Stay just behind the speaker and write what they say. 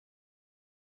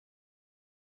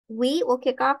We will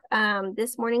kick off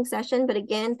this morning's session, but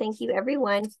again, thank you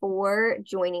everyone for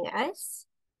joining us.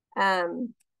 My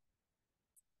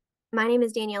name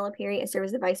is Daniela Perry. I serve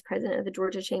as the Vice President of the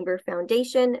Georgia Chamber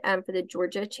Foundation for the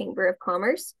Georgia Chamber of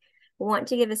Commerce. I want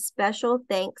to give a special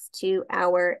thanks to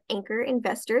our anchor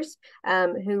investors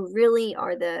who really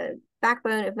are the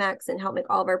backbone of Max and help make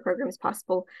all of our programs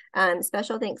possible.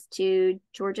 Special thanks to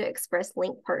Georgia Express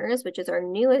Link Partners, which is our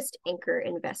newest anchor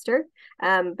investor.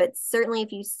 But certainly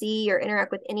if you see or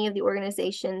interact with any of the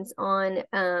organizations on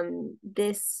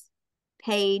this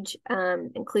page,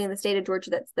 including the state of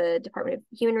Georgia, that's the Department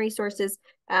of Human Resources,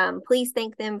 please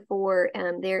thank them for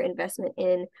their investment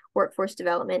in workforce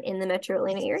development in the metro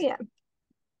Atlanta area.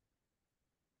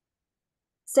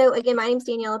 So again, my name is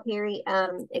Daniela Perry.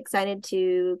 Excited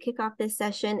to kick off this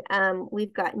session.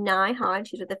 We've got Hodge,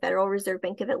 who's with the Federal Reserve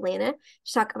Bank of Atlanta,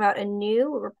 to talk about a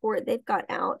new report they've got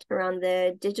out around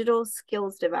the digital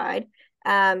skills divide.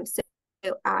 So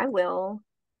I will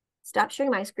stop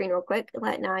sharing my screen real quick and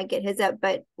let Nye get his up.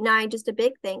 But Nye, just a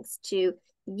big thanks to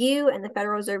you and the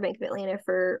Federal Reserve Bank of Atlanta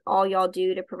for all y'all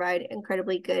do to provide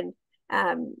incredibly good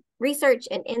research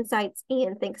and insights.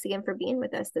 And thanks again for being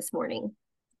with us this morning.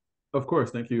 Of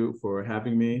course. Thank you for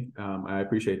having me. I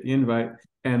appreciate the invite.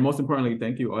 And most importantly,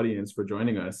 thank you, audience, for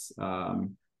joining us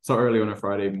so early on a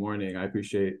Friday morning. I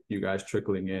appreciate you guys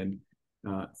trickling in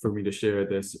for me to share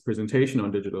this presentation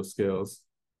on digital skills.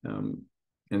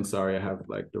 And sorry, I have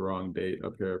like the wrong date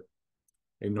up here.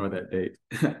 Ignore that date.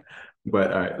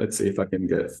 But all right, let's see if I can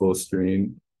get full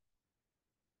screen.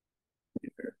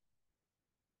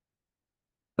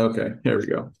 Okay, here we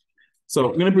go. So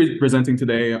I'm going to be presenting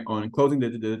today on closing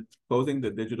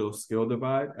the digital skill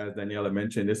divide. As Daniela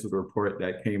mentioned, this is a report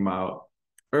that came out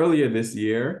earlier this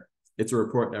year. It's a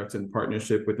report that's in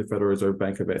partnership with the Federal Reserve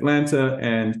Bank of Atlanta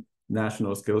and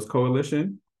National Skills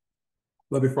Coalition.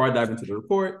 But before I dive into the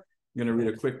report, I'm going to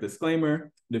read a quick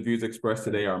disclaimer. The views expressed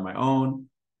today are my own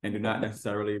and do not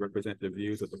necessarily represent the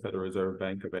views of the Federal Reserve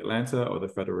Bank of Atlanta or the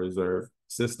Federal Reserve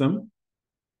System.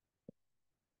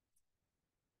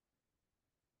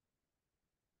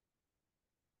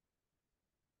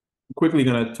 Quickly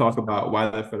going to talk about why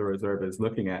the Federal Reserve is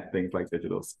looking at things like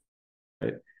digital.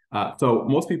 Right? So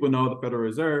most people know the Federal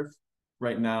Reserve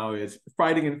right now is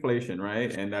fighting inflation,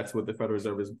 right? And that's what the Federal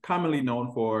Reserve is commonly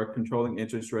known for, controlling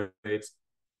interest rates.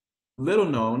 Little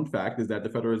known fact is that the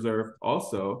Federal Reserve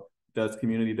also does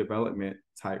community development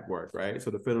type work, right? So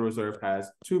the Federal Reserve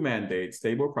has two mandates: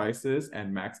 stable prices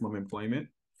and maximum employment.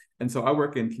 And so I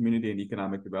work in community and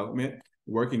economic development,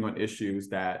 working on issues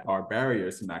that are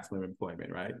barriers to maximum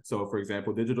employment, right? So for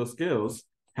example, digital skills,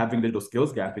 having digital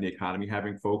skills gap in the economy,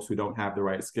 having folks who don't have the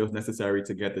right skills necessary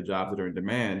to get the jobs that are in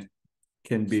demand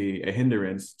can be a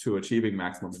hindrance to achieving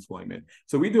maximum employment.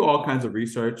 So we do all kinds of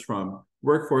research, from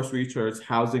workforce research,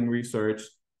 housing research,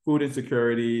 food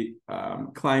insecurity,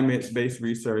 climate-based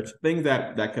research, things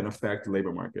that can affect the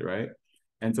labor market, right?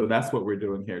 And so that's what we're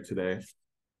doing here today.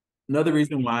 Another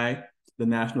reason why the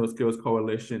National Skills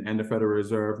Coalition and the Federal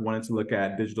Reserve wanted to look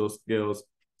at digital skills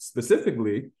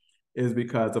specifically is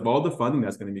because of all the funding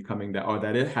that's going to be coming down, or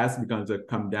that it has begun to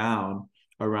come down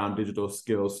around digital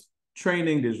skills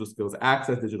training, digital skills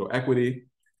access, digital equity,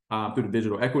 through the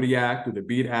Digital Equity Act, through the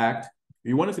BEAD Act.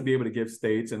 We wanted to be able to give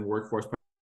states and workforce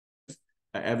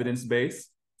an evidence base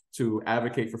to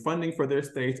advocate for funding for their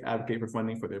states, advocate for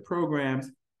funding for their programs,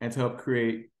 and to help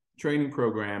create training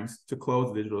programs to close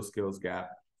the digital skills gap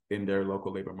in their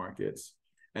local labor markets.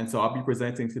 And so I'll be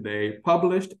presenting today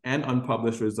published and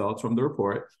unpublished results from the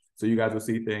report. So you guys will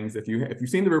see things. If you've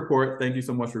seen the report, thank you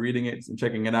so much for reading it and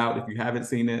checking it out. If you haven't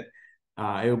seen it,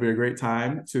 it'll be a great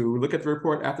time to look at the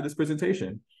report after this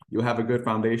presentation. You'll have a good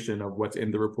foundation of what's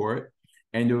in the report.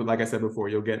 And you'll, like I said before,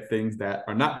 you'll get things that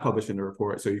are not published in the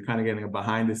report. So you're kind of getting a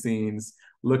behind the scenes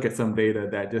look at some data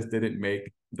that just didn't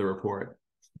make the report.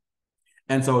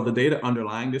 And so the data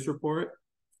underlying this report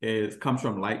comes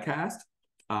from Lightcast.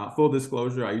 Full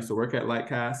disclosure, I used to work at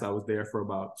Lightcast. I was there for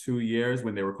about 2 years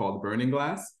when they were called Burning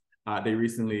Glass. They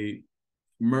recently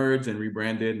merged and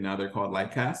rebranded, and now they're called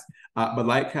Lightcast. But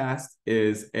Lightcast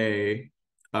is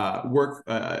how would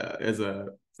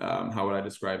I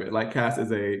describe it? Lightcast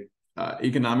is a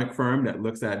economic firm that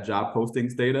looks at job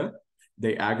postings data.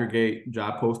 They aggregate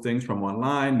job postings from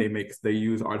online. They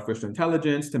use artificial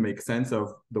intelligence to make sense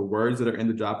of the words that are in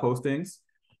the job postings.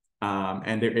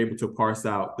 And they're able to parse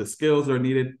out the skills that are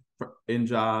needed in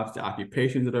jobs, the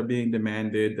occupations that are being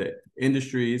demanded, the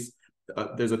industries.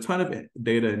 There's a ton of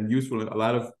data and a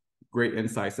lot of great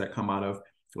insights that come out of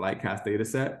the Lightcast data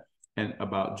set and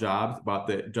about jobs, about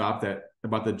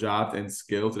the jobs and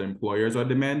skills that employers are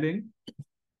demanding.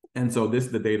 And so this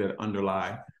is the data that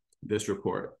underlie this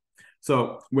report.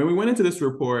 So when we went into this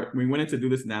report, we went in to do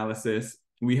this analysis,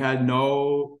 we had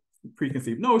no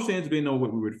preconceived notions, we didn't know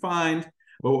what we would find,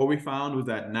 but what we found was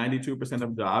that 92%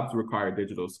 of jobs require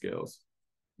digital skills.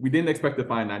 We didn't expect to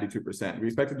find 92%. We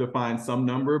expected to find some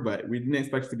number, but we didn't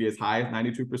expect it to be as high as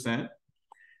 92%.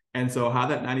 And so how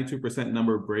that 92%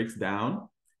 number breaks down,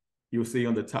 you'll see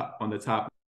on the top,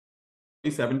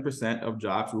 27% of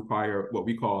jobs require what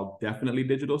we call definitely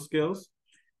digital skills,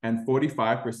 and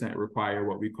 45% require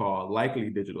what we call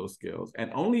likely digital skills.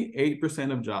 And only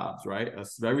 8% of jobs, right? A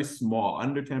very small,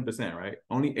 under 10%, right?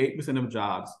 Only 8% of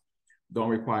jobs don't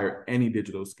require any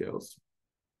digital skills.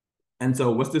 And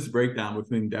so what's this breakdown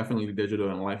between definitely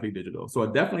digital and likely digital? So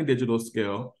a definitely digital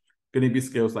skill going to be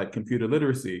skills like computer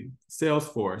literacy,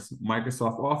 Salesforce,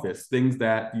 Microsoft Office, things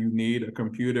that you need a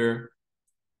computer,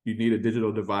 you need a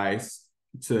digital device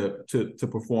to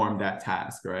perform that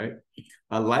task, right?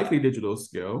 A likely digital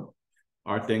skill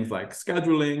are things like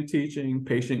scheduling, teaching,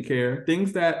 patient care,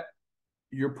 things that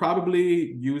you're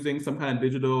probably using some kind of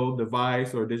digital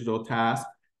device or digital task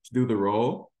to do the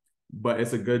role, but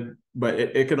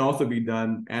it can also be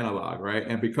done analog, right?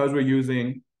 And because we're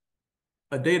using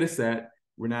a data set,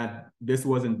 this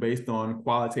wasn't based on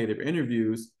qualitative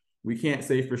interviews, we can't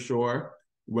say for sure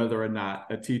whether or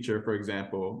not a teacher, for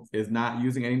example, is not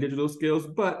using any digital skills,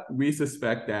 but we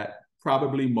suspect that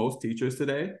probably most teachers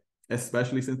today,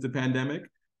 especially since the pandemic,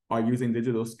 are using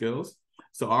digital skills.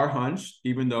 So our hunch,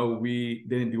 even though we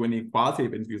didn't do any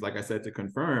qualitative interviews, like I said, to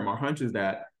confirm, our hunch is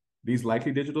that these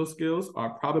likely digital skills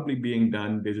are probably being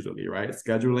done digitally, right?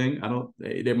 Scheduling,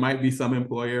 there might be some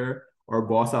employer or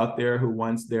boss out there who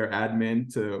wants their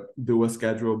admin to do a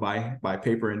schedule by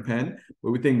paper and pen,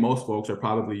 but we think most folks are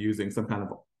probably using some kind of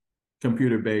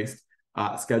computer-based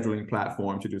scheduling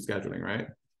platform to do scheduling, right?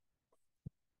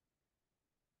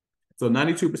 So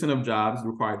 92% of jobs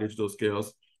require digital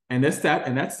skills, and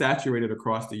that's saturated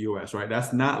across the US, right?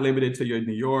 That's not limited to your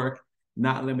New York,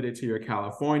 not limited to your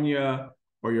California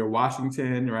or your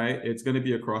Washington, right? It's going to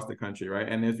be across the country, right?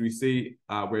 And as we see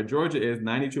where Georgia is,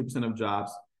 92% of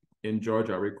jobs in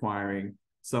Georgia are requiring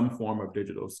some form of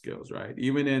digital skills, right?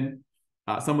 Even in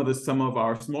some of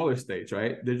our smaller states,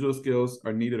 right? Digital skills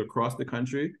are needed across the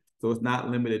country. So it's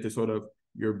not limited to sort of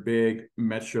your big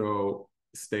metro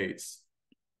states.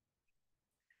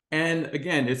 And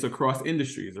again, it's across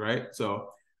industries, right?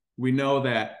 So we know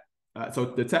that, so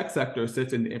the tech sector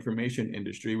sits in the information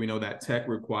industry. We know that tech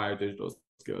requires digital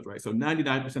skills, right? So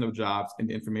 99% of jobs in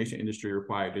the information industry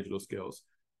require digital skills.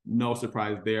 No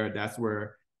surprise there. That's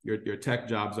where your tech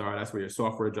jobs are. That's where your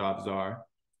software jobs are.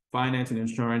 Finance and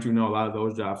insurance, we know a lot of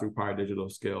those jobs require digital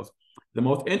skills. The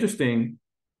most interesting,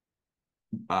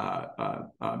 I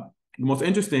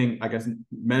guess,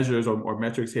 measures or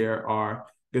metrics here are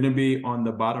going to be on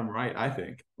the bottom right, I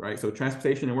think, right? So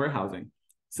transportation and warehousing,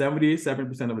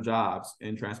 77% of jobs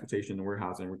in transportation and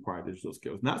warehousing require digital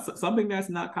skills. Not something that's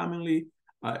not commonly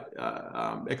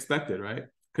expected, right?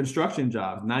 Construction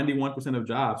jobs, 91% of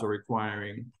jobs are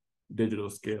requiring digital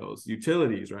skills.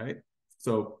 Utilities, right?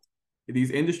 So these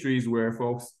industries where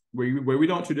we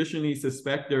don't traditionally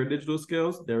suspect there are digital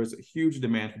skills, there is a huge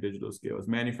demand for digital skills.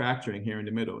 Manufacturing here in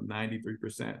the middle,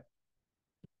 93%.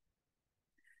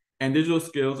 And digital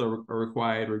skills are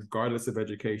required regardless of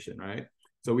education, right?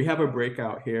 So we have a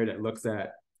breakout here that looks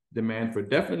at demand for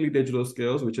definitely digital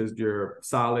skills, which is your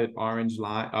solid orange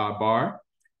line bar,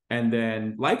 and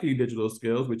then likely digital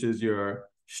skills, which is your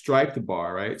striped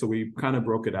bar, right? So we kind of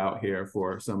broke it out here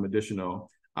for some additional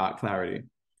clarity.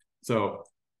 So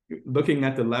looking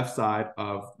at the left side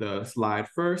of the slide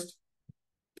first,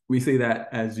 we see that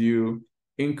as you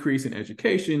increase in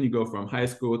education, you go from high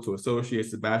school to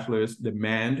associates to bachelor's,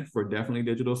 demand for definitely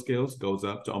digital skills goes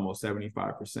up to almost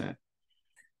 75%.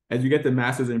 As you get the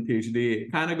master's and PhD,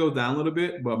 it kind of goes down a little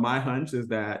bit, but my hunch is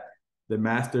that the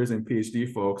master's and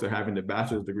PhD folks are having the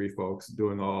bachelor's degree folks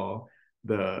doing all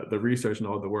the research and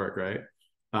all the work, right?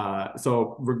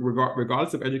 So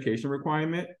regardless of education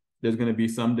requirement, there's going to be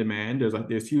some demand.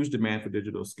 There's huge demand for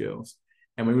digital skills.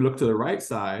 And when we look to the right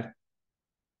side,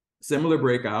 similar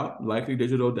breakout, likely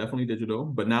digital, definitely digital,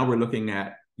 but now we're looking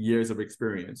at years of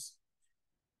experience.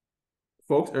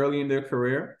 Folks early in their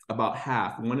career, about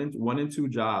half, one in two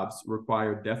jobs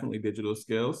require definitely digital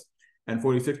skills, and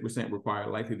 46% require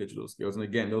likely digital skills. And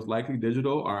again, those likely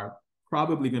digital are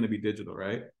probably going to be digital,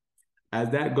 right? As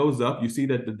that goes up, you see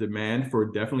that the demand for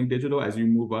definitely digital, as you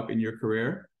move up in your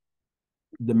career,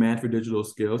 demand for digital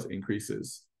skills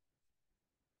increases.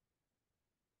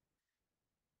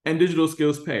 And digital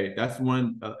skills pay. That's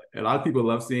one, a lot of people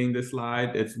love seeing this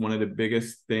slide. It's one of the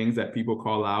biggest things that people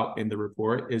call out in the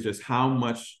report is just how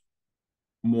much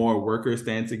more workers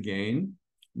stand to gain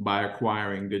by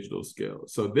acquiring digital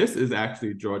skills. So this is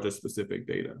actually Georgia-specific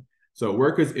data. So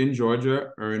workers in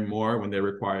Georgia earn more when they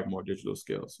require more digital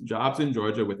skills. Jobs in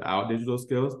Georgia without digital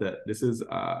skills, this is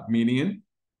median,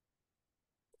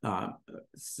 about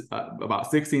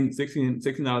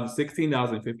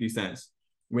 $16.50.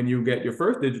 When you get your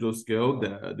first digital skill,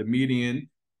 the median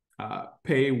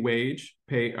hourly wage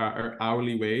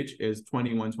is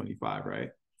 $21.25,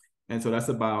 right? And so that's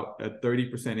about a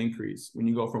 30% increase. When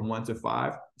you go from 1 to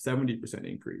 5, 70%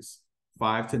 increase.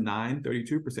 5 to 9,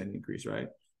 32% increase, right?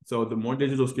 So the more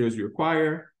digital skills you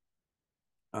acquire,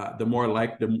 the more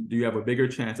you have a bigger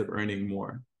chance of earning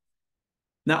more.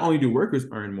 Not only do workers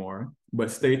earn more,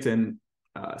 but states and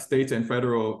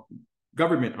federal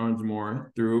government earns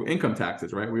more through income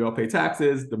taxes, right? We all pay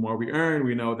taxes. The more we earn,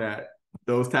 we know that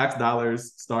those tax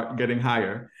dollars start getting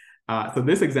higher. So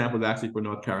this example is actually for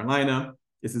North Carolina.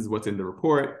 This is what's in the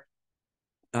report.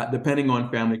 Depending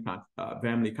on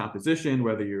family composition,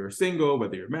 whether you're single,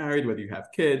 whether you're married, whether you have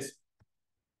kids,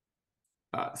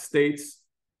 states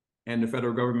and the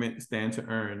federal government stand to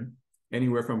earn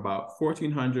anywhere from about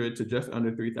 $1,400 to just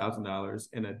under $3,000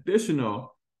 in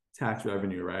additional tax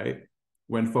revenue, right?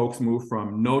 When folks move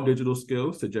from no digital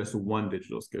skills to just one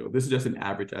digital skill. This is just an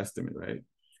average estimate, right?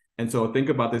 And so think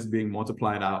about this being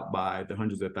multiplied out by the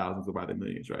hundreds of thousands or by the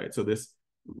millions, right? So this,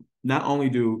 not only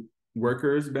do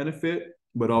workers benefit,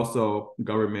 but also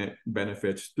government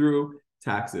benefits through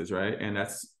taxes, right? And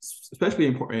that's especially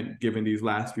important given these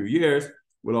last few years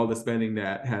with all the spending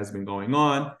that has been going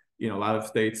on. A lot of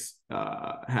states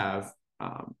have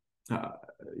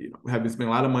been spending a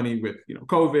lot of money with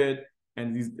COVID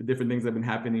and these different things that have been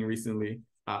happening recently.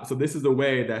 So this is a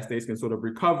way that states can sort of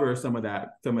recover some of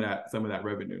that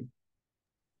revenue.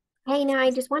 Hey, now I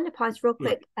just wanted to pause real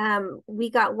quick. We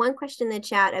got one question in the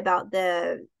chat about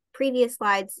the previous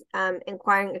slides,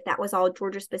 inquiring if that was all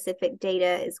Georgia-specific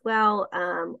data as well,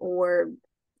 or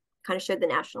kind of showed the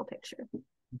national picture.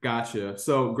 Gotcha.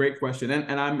 So great question.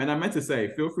 And I meant to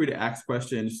say, feel free to ask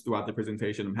questions throughout the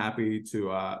presentation. I'm happy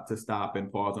to stop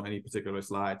and pause on any particular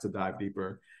slide to dive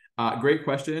deeper. Great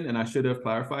question. And I should have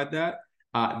clarified that.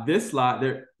 This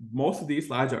slide, most of these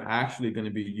slides are actually going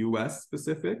to be US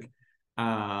specific.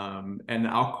 And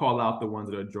I'll call out the ones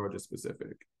that are Georgia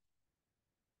specific.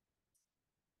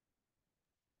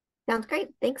 Sounds great.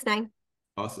 Thanks, Nye.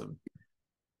 Awesome.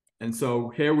 And so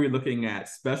here we're looking at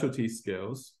specialty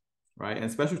skills, right?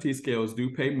 And specialty skills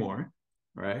do pay more,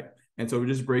 right? And so we're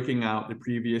just breaking out the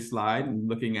previous slide and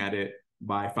looking at it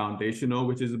by foundational,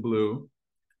 which is blue.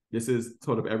 This is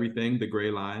sort of everything, the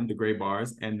gray line, the gray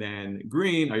bars, and then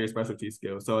green are your specialty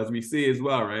skills. So as we see as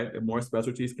well, right? The more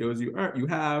specialty skills you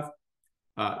have,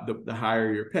 the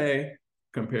higher your pay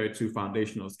compared to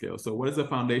foundational skills. So what is a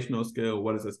foundational skill?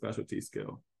 What is a specialty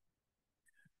skill?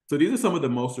 So these are some of the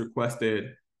most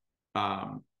requested,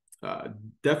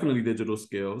 definitely digital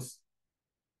skills.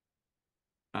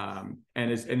 And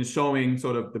it's showing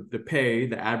sort of the pay,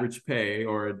 the average pay,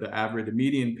 or the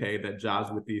median pay that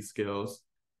jobs with these skills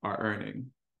are earning.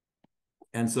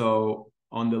 And so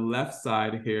on the left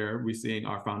side here, we're seeing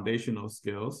our foundational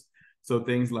skills. So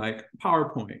things like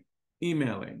PowerPoint,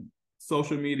 emailing,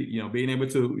 social media, being able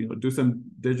to do some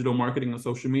digital marketing on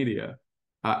social media.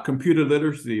 Computer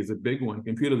literacy is a big one.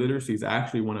 Computer literacy is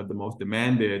actually one of the most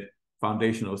demanded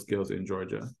foundational skills in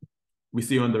Georgia. We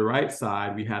see on the right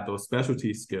side, we have those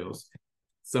specialty skills.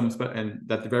 And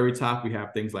at the very top, we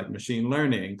have things like machine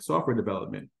learning, software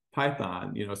development,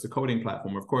 Python, it's a coding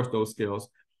platform. Of course, those skills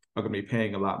are going to be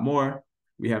paying a lot more.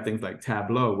 We have things like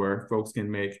Tableau, where folks can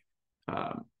make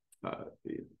data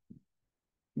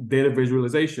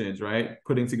visualizations, right?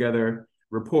 Putting together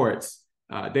reports,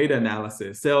 data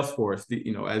analysis, Salesforce.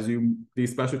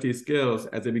 These specialty skills,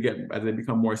 as they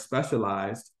become more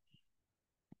specialized,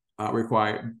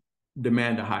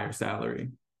 demand a higher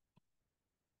salary.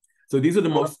 So these are the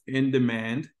most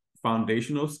in-demand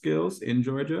foundational skills in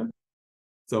Georgia.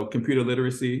 So computer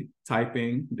literacy,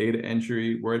 typing, data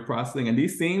entry, word processing, and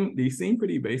these seem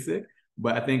pretty basic.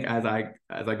 But I think as I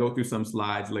go through some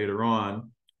slides later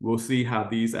on, we'll see how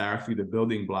these are actually the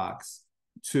building blocks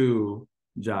to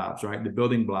jobs, right? The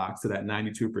building blocks to that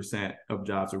 92% of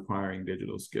jobs requiring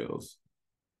digital skills.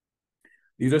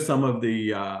 These are some of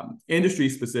the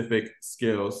industry-specific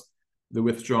skills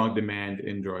with strong demand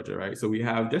in Georgia, right? So we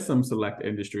have just some select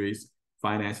industries: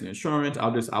 finance and insurance.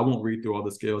 I won't read through all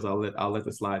the skills. I'll let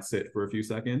the slide sit for a few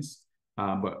seconds.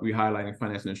 But we're highlighting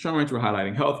finance and insurance. We're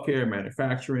highlighting healthcare,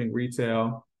 manufacturing,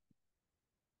 retail.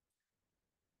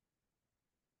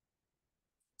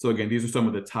 So again, these are some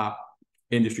of the top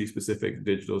industry-specific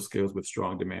digital skills with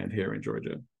strong demand here in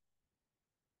Georgia.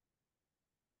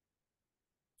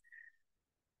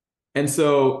 And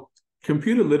so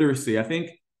computer literacy,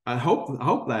 I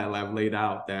hope that I've laid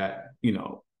out that,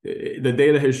 the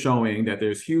data is showing that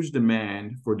there's huge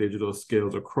demand for digital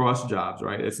skills across jobs,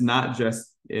 right? It's not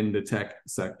just in the tech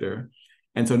sector.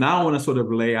 And so now I want to sort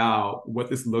of lay out what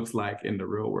this looks like in the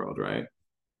real world, right?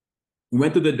 We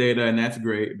went through the data and that's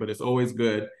great, but it's always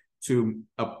good to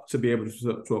be able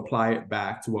to apply it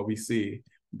back to what we see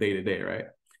day to day, right?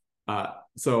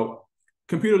 So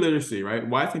computer literacy, right?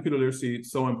 Why is computer literacy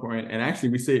so important? And actually,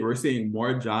 we're seeing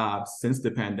more jobs since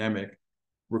the pandemic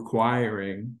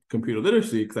requiring computer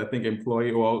literacy because I think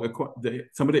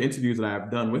some of the interviews that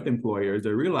I've done with employers,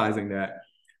 they're realizing that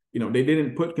they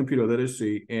didn't put computer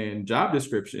literacy in job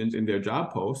descriptions in their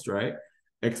job posts, right?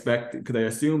 Because they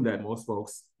assumed that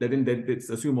they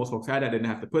assume most folks had that, didn't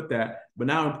have to put that. But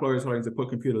now employers are starting to put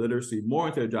computer literacy more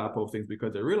into their job postings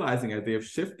because they're realizing as they have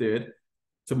shifted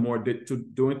to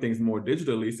doing things more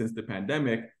digitally since the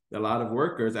pandemic, a lot of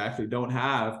workers actually don't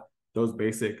have those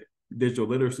basic digital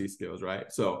literacy skills, right?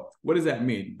 So what does that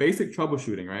mean? Basic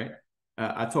troubleshooting, right?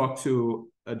 I talked to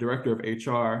a director of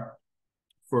HR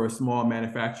for a small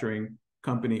manufacturing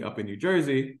company up in New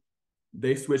Jersey.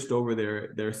 They switched over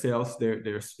their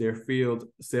field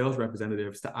sales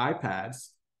representatives to iPads,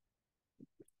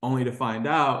 only to find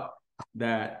out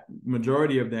that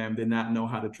majority of them did not know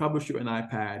how to troubleshoot an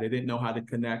iPad. They didn't know how to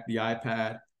connect the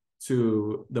iPad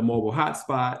to the mobile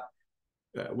hotspot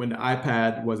when the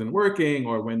iPad wasn't working,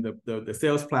 or when the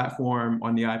sales platform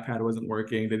on the iPad wasn't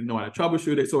working. They didn't know how to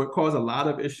troubleshoot it. So it caused a lot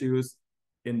of issues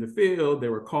in the field. They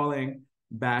were calling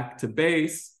back to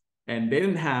base and they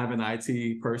didn't have an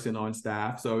IT person on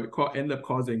staff. So it ended up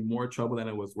causing more trouble than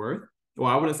it was worth. Well,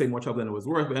 I wouldn't say more trouble than it was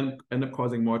worth, but ended up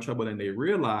causing more trouble than they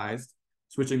realized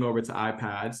switching over to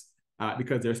iPads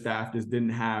because their staff just didn't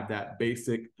have that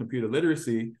basic computer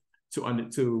literacy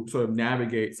to sort of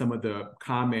navigate some of the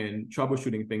common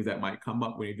troubleshooting things that might come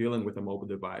up when you're dealing with a mobile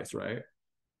device, right?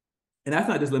 And that's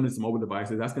not just limited to mobile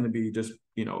devices. That's going to be just,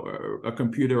 a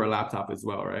computer or laptop as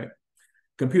well, right?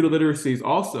 Computer literacy is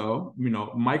also,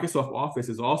 Microsoft Office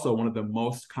is also one of the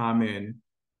most common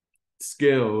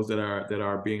skills that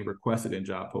are being requested in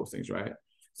job postings, right?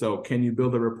 So can you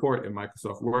build a report in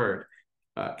Microsoft Word?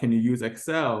 Can you use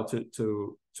Excel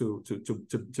to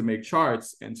make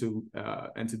charts and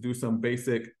to do some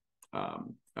basic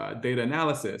data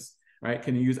analysis, right?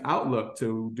 Can you use Outlook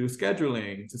to do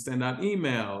scheduling, to send out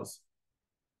emails,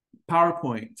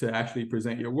 PowerPoint to actually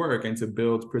present your work and to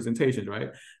build presentations, right?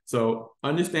 So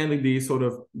understanding these sort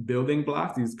of building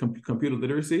blocks, these computer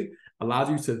literacy, allows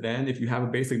you to then, if you have a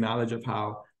basic knowledge of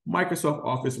how Microsoft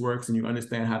Office works and you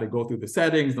understand how to go through the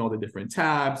settings and all the different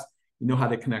tabs, you know how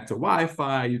to connect to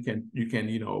Wi-Fi, you can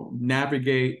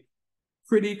navigate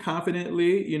pretty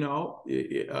confidently,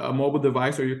 a mobile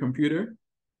device or your computer.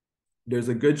 There's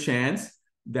a good chance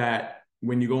that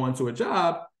when you go into a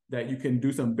job, that you can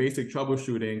do some basic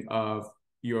troubleshooting of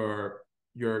your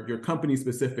company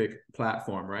specific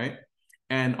platform, right?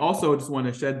 And also just want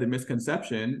to shed the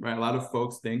misconception, right? A lot of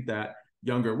folks think that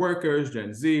younger workers,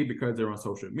 Gen Z, because they're on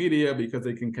social media, because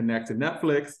they can connect to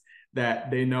Netflix,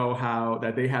 that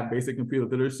they have basic computer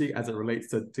literacy as it relates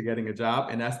to getting a job.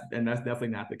 And that's definitely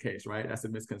not the case, right? That's a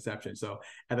misconception. So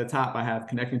at the top, I have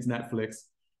connecting to Netflix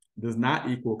does not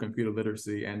equal computer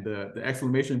literacy. And the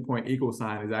exclamation point equal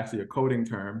sign is actually a coding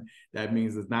term that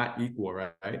means it's not equal,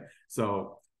 right?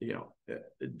 So,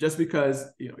 just because,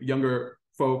 younger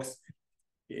folks,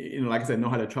 like I said, know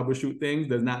how to troubleshoot things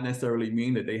does not necessarily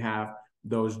mean that they have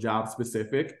those job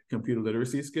specific computer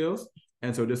literacy skills.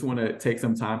 And so just want to take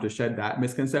some time to shed that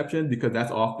misconception, because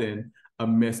that's often a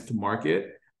missed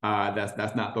market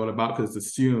that's not thought about, because it's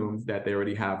assumed that they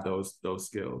already have those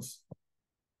skills.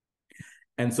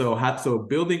 And so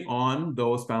building on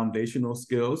those foundational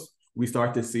skills, we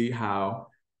start to see how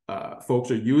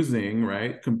folks are using,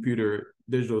 right, computer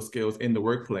digital skills in the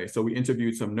workplace. So we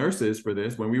interviewed some nurses for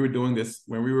this. When we were doing this,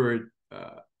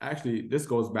 actually, this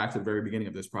goes back to the very beginning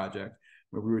of this project,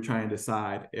 where we were trying to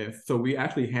decide so we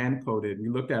actually hand-coded, we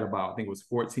looked at about, I think it was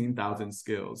 14,000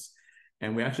 skills.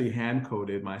 And we actually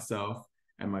hand-coded, myself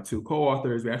and my two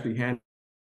co-authors, we actually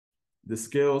the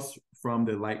skills from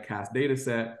the Lightcast data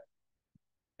set.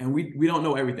 And we don't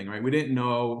know everything, right? We didn't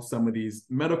know some of these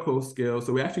medical skills.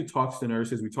 So we actually talked to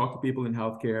nurses, we talked to people in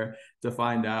healthcare to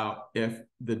find out if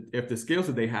the skills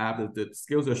that they have, the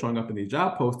skills that are showing up in these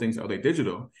job postings, are they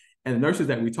digital? And the nurses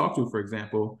that we talked to, for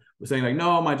example, were saying like,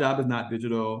 no, my job is not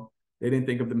digital. They didn't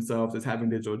think of themselves as having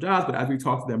digital jobs. But as we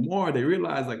talked to them more, they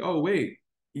realized like, oh, wait,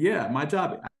 yeah, my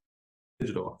job is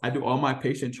digital. I do all my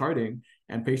patient charting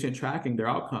and patient tracking their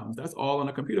outcomes. That's all on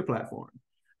a computer platform.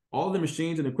 All the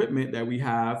machines and equipment that we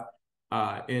have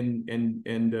in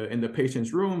the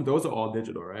patient's room, those are all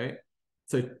digital, right?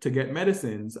 So to get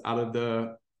medicines out of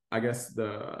the, I guess,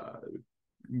 the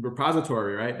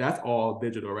repository, right? That's all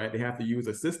digital, right? They have to use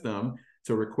a system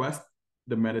to request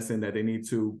the medicine that they need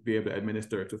to be able to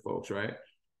administer to folks, right?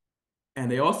 And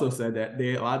they also said that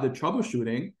a lot of the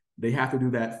troubleshooting, they have to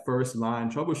do that first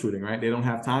line troubleshooting, right? They don't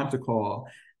have time to call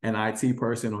an IT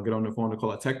person or get on the phone to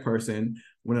call a tech person.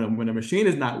 When a machine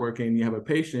is not working, you have a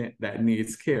patient that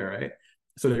needs care, right?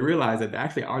 So they realize that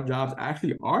actually our jobs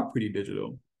actually are pretty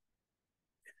digital.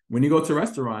 When you go to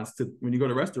restaurants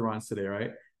today,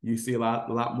 right? You see a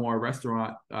lot more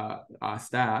restaurant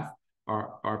staff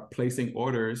are placing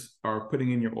orders or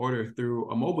putting in your order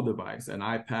through a mobile device, an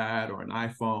iPad or an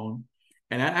iPhone.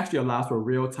 And that actually allows for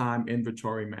real-time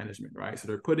inventory management, right? So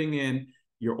they're putting in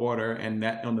your order, and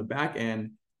that on the back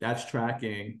end, that's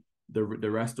tracking the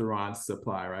restaurant's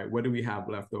supply, right? What do we have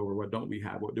left over? What don't we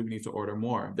have? What do we need to order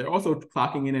more? They're also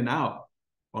clocking in and out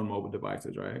on mobile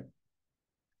devices, right?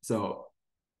 So,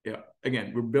 yeah,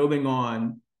 again, we're building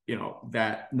on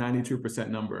that 92%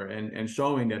 number and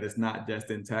showing that it's not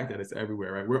just in tech, that it's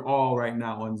everywhere, right? We're all right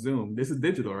now on Zoom. This is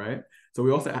digital, right? So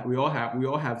we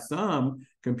all have some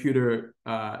computer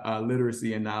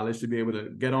literacy and knowledge to be able to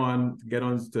get on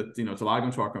to log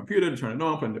into our computer, to turn it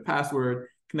on, put in the password,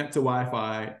 connect to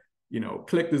Wi-Fi,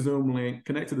 click the Zoom link,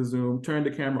 connect to the Zoom, turn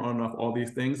the camera on and off. All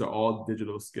these things are all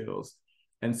digital skills.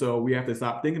 And so we have to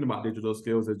stop thinking about digital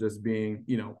skills as just being,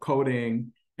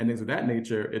 coding and things of that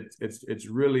nature. It's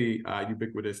really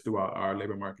ubiquitous throughout our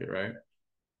labor market, right?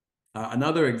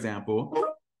 Another example,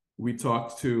 we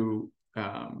talked to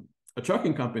a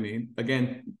trucking company.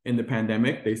 Again, in the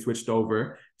pandemic, they switched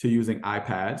over to using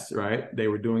iPads, right? They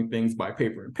were doing things by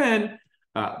paper and pen,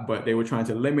 but they were trying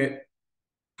to limit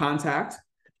contact.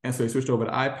 And so they switched over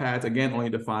to iPads, again, only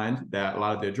to find that a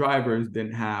lot of their drivers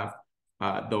didn't have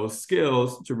those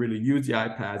skills to really use the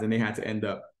iPads, and they had to end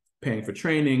up paying for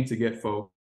training to get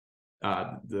folks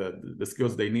the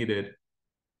skills they needed,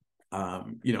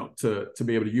 to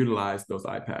be able to utilize those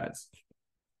iPads.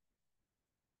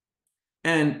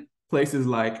 And places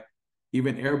like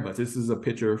even Airbus. This is a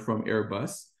picture from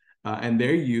Airbus, and they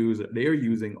are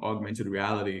using augmented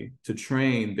reality to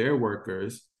train their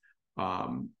workers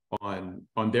on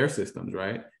their systems,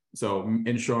 right? So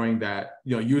ensuring that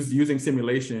using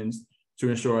simulations to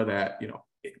ensure that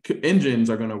engines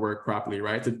are going to work properly,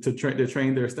 right? To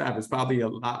train their staff. It's probably a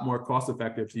lot more cost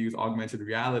effective to use augmented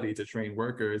reality to train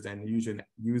workers than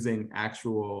using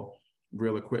actual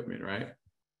real equipment, right?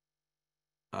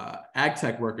 Ag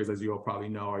tech workers, as you all probably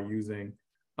know, are using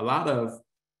a lot of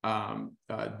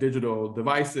digital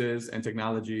devices and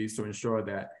technologies to ensure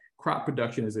that crop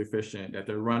production is efficient, that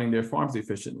they're running their farms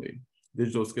efficiently.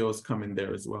 Digital skills come in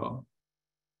there as well.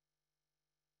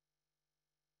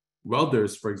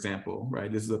 Welders, for example,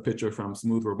 right? This is a picture from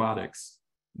Smooth Robotics.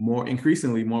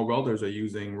 Increasingly, more welders are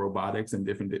using robotics and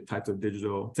different types of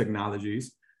digital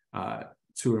technologies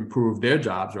to improve their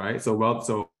jobs, right?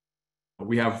 So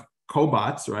we have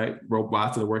cobots, right?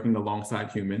 Robots that are working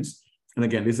alongside humans. And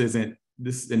again,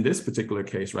 in this particular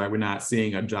case, right? We're not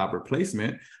seeing a job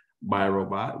replacement by a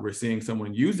robot. We're seeing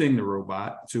someone using the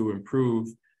robot to improve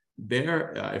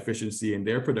their efficiency and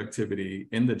their productivity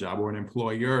in the job, or an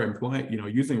employer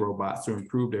using robots to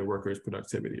improve their workers'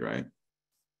 productivity, right?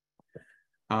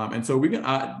 And so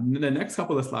the next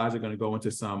couple of slides are going to go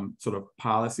into some sort of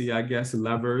policy, I guess,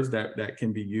 levers that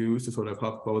can be used to sort of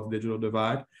help close the digital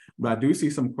divide. But I do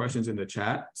see some questions in the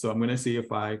chat, so I'm going to see if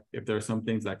there are some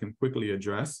things I can quickly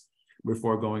address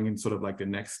before going in sort of like the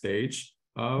next stage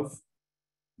of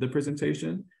the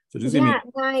presentation. So just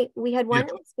we had one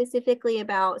specifically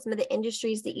about some of the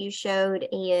industries that you showed,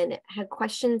 and had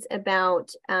questions about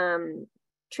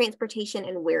transportation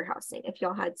and warehousing. If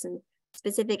y'all had some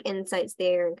specific insights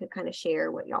there and could kind of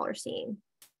share what y'all are seeing.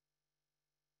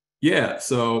 Yeah,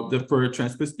 so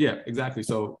exactly.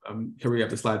 So here we have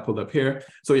the slide pulled up here.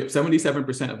 So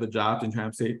 77% of the jobs in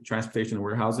transportation and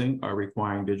warehousing are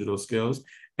requiring digital skills.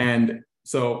 And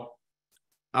so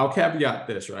I'll caveat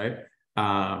this, right?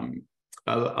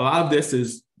 A lot of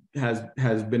this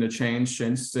has been a change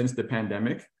since the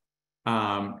pandemic.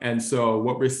 And so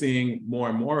what we're seeing more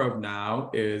and more of now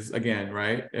is, again,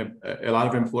 right, a lot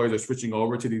of employers are switching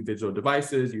over to these digital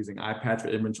devices, using iPads for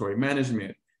inventory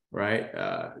management, right?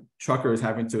 Truckers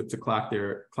having to clock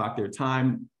their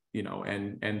time,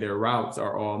 and their routes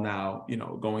are all now,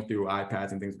 going through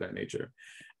iPads and things of that nature.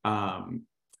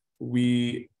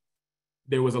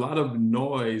 There was a lot of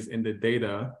noise in the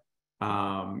data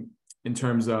in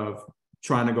terms of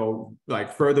trying to go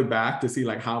like further back to see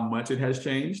like how much it has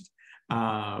changed.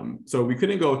 So we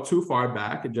couldn't go too far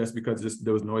back just because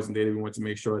there was noise and data. We wanted to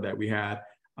make sure that we had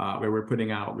where we're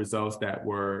putting out results that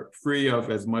were free of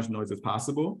as much noise as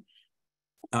possible.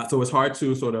 So it's hard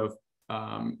to sort of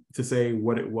to say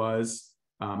what it was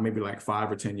maybe like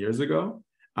 5 or 10 years ago.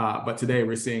 But today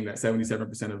we're seeing that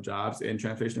 77% of jobs in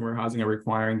transportation warehousing are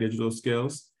requiring digital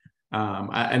skills.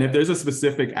 And if there's a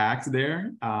specific act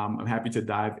there, I'm happy to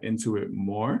dive into it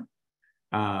more.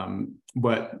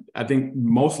 But I think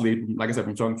mostly, like I said,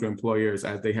 from talking to employers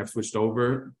as they have switched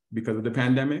over because of the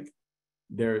pandemic,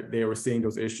 they were seeing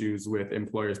those issues with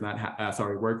employers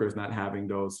workers not having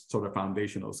those sort of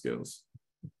foundational skills.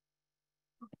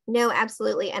 No,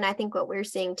 absolutely. And I think what we're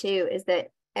seeing too is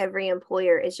that every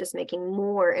employer is just making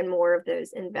more and more of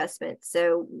those investments.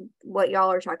 So what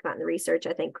y'all are talking about in the research,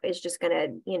 I think, is just going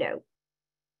to, you know,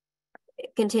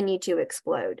 continue to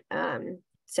explode.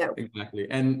 So exactly,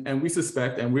 and we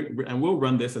suspect, and we'll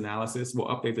run this analysis. We'll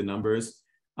update the numbers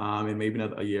in maybe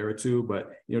another year or two.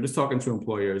 But you know, just talking to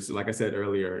employers, like I said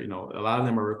earlier, you know, a lot of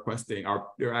them are requesting,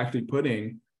 they're actually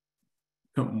putting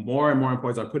more and more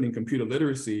employers are putting computer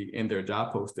literacy in their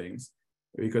job postings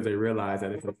because they realize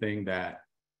that it's a thing that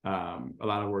a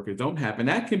lot of workers don't have, and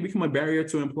that can become a barrier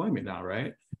to employment now,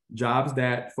 right? Jobs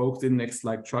that folks didn't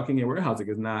like trucking and warehousing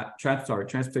is not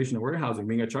transportation and warehousing.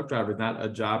 Being a truck driver is not a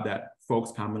job that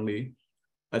folks commonly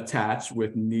attach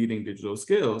with needing digital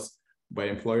skills, but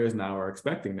employers now are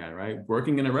expecting that, right?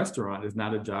 Working in a restaurant is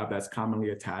not a job that's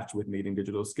commonly attached with needing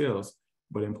digital skills,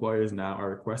 but employers now are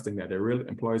requesting that.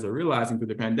 Employers are realizing through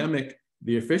the pandemic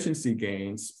the efficiency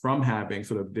gains from having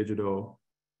sort of digital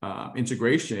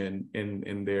integration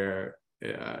in their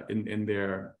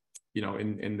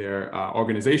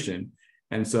organization.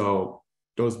 And so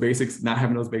those basics, not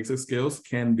having those basic skills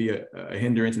can be a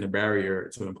hindrance and a barrier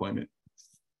to employment.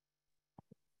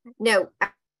 No,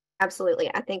 absolutely.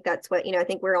 I think that's what, you know, I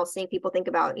think we're all seeing people think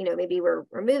about, you know, maybe we're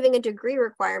removing a degree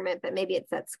requirement, but maybe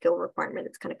it's that skill requirement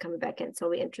that's kind of coming back in. So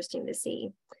it'll be interesting to see.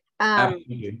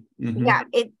 Absolutely. Mm-hmm. Yeah,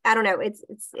 I don't know. It's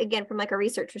again, from like a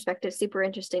research perspective, super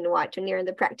interesting to watch. When you're in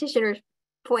the practitioner's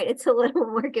point, it's a little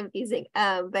more confusing,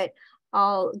 but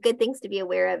all good things to be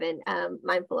aware of and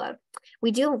mindful of.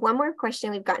 We do have one more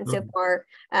question we've gotten so far.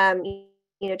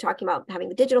 You know, talking about having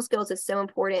the digital skills is so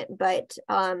important, but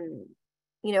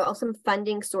you know, also some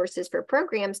funding sources for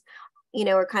programs, you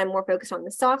know, are kind of more focused on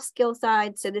the soft skill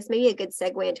side. So this may be a good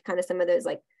segue into kind of some of those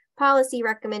like policy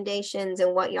recommendations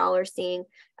and what y'all are seeing.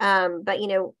 But, you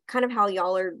know, kind of how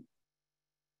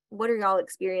what are y'all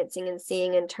experiencing and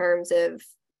seeing in terms of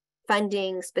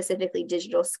funding specifically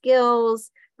digital skills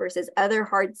versus other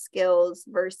hard skills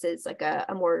versus like a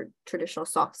more traditional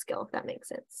soft skill, if that makes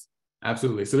sense.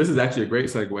 Absolutely. So this is actually a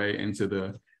great segue into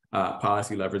the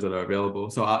policy levers that are available.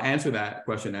 So I'll answer that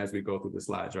question as we go through the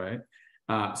slides, right?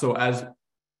 So as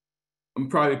I'm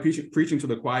probably preaching to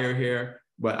the choir here,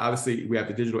 but obviously we have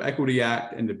the Digital Equity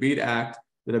Act and the BEAD Act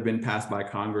that have been passed by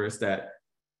Congress that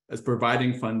is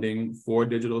providing funding for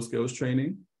digital skills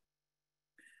training.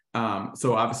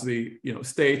 So obviously, you know,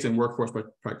 states and workforce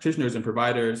practitioners and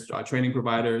providers, training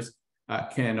providers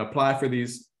can apply for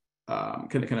these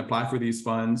can apply for these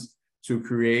funds to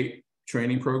create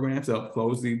training programs that help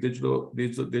close the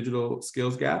digital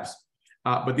skills gaps.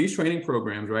 But these training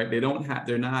programs, right, they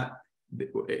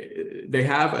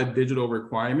have a digital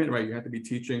requirement, right? You have to be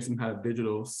teaching some kind of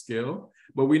digital skill,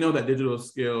 but we know that digital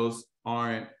skills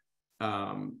aren't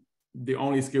the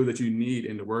only skill that you need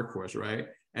in the workforce, right?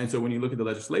 And so when you look at the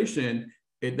legislation,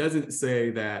 it doesn't say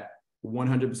that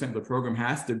 100% of the program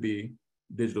has to be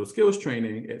digital skills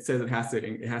training. It says it has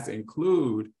to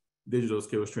include digital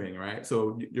skills training, right?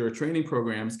 So your training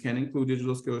programs can include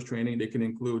digital skills training. They can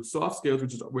include soft skills,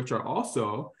 which are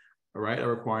also, right, a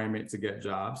requirement to get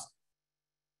jobs.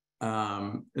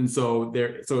 And so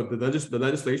the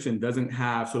legislation doesn't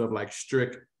have sort of like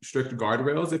strict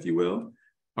guardrails, if you will,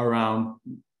 around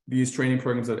these training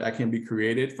programs that can be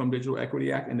created from Digital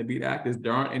Equity Act and the BEAD Act.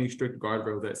 There aren't any strict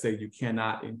guardrails that say you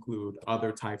cannot include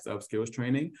other types of skills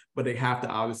training, but they have to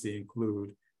obviously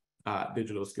include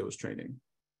digital skills training.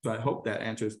 So I hope that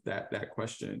answers that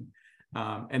question.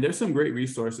 And there's some great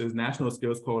resources. National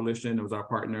Skills Coalition was our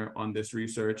partner on this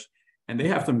research, and they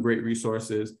have some great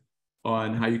resources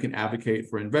on how you can advocate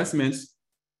for investments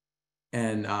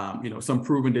and you know, some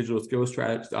proven digital skills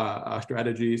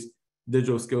strategies,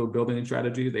 digital skill building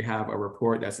strategies. They have a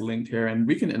report that's linked here,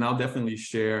 and I'll definitely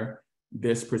share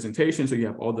this presentation so you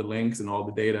have all the links and all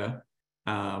the data.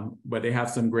 But they have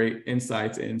some great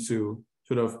insights into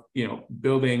sort of, you know,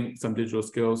 building some digital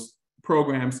skills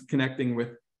programs, connecting with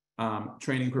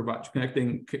training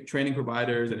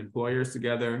providers and employers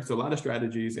together. So a lot of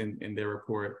strategies in their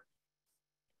report.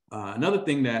 Another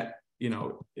thing that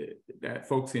that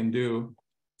folks can do.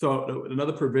 So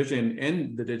another provision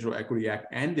in the Digital Equity Act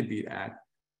and the BEAT Act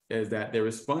is that there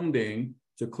is funding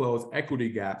to close equity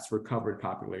gaps for covered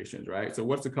populations, right? So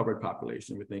what's the covered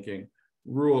population? We're thinking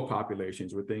rural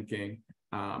populations. We're thinking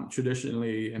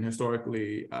traditionally and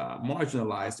historically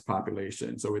marginalized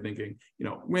populations. So we're thinking,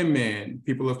 women,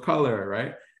 people of color,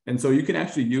 right? And so you can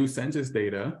actually use census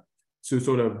data to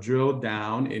sort of drill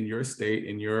down in your state,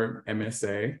 in your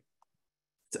MSA,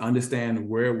 to understand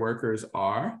where workers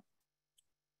are,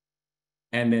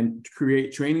 and then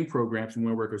create training programs from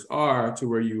where workers are to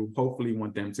where you hopefully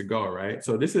want them to go, right?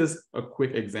 So this is a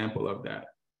quick example of that.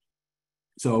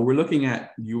 So we're looking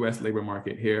at US labor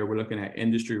market here. We're looking at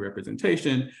industry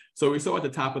representation. So we saw at the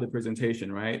top of the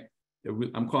presentation, right?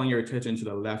 I'm calling your attention to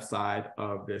the left side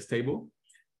of this table.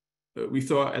 We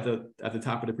saw at the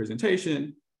top of the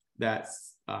presentation that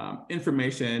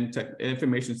information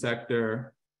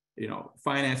sector,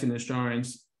 finance and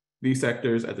insurance, these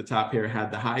sectors at the top here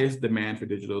had the highest demand for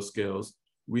digital skills.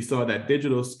 We saw that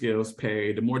digital skills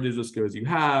pay. The more digital skills you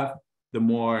have, the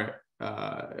more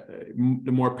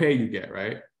pay you get,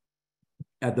 right?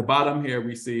 At the bottom here,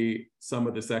 we see some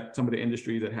of the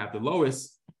industries that have the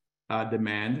lowest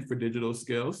demand for digital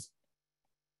skills.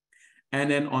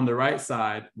 And then on the right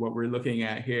side, what we're looking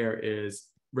at here is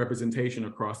representation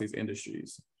across these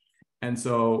industries. And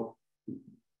so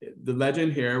the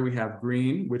legend here, we have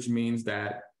green, which means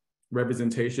that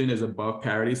representation is above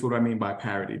parity. So what do I mean by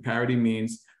parity? Parity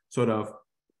means sort of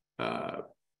the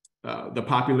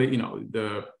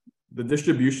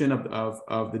distribution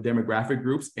of the demographic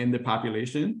groups in the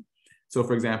population. So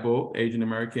for example, Asian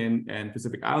American and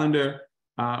Pacific Islander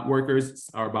workers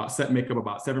make up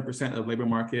about 7% of the labor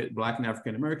market. Black and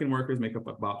African American workers make up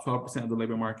about 12% of the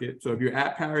labor market. So if you're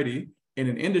at parity in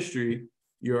an industry,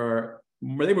 your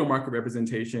labor market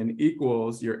representation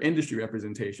equals your industry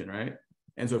representation, right?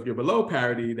 And so if you're below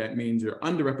parity, that means you're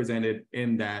underrepresented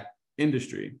in that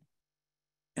industry.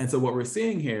 And so what we're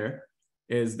seeing here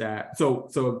is that, so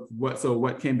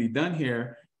what can be done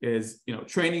here is,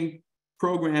 training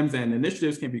programs and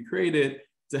initiatives can be created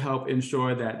to help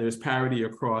ensure that there's parity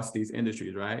across these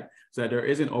industries, right? So that there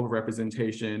isn't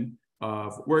overrepresentation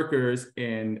of workers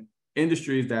in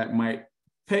industries that might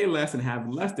pay less and have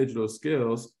less digital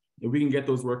skills. If we can get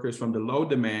those workers from the low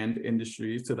demand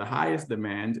industries to the highest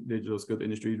demand digital skills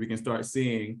industries, we can start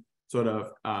seeing sort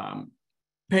of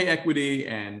pay equity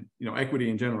and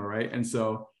equity in general, right? And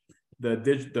so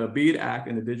the BEAT Act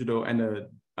and the digital and the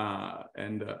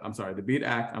the BEAT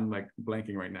Act, I'm like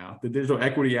blanking right now. The Digital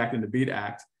Equity Act and the BEAT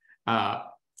Act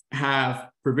have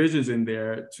provisions in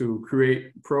there to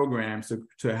create programs to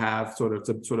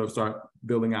start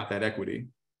building out that equity.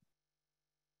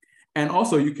 And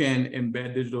also you can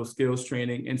embed digital skills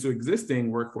training into existing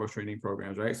workforce training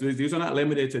programs, right? So these are not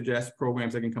limited to just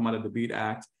programs that can come out of the BEAT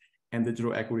Act and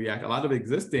Digital Equity Act. A lot of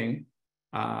existing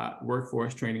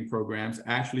workforce training programs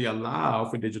actually allow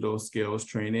for digital skills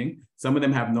training. Some of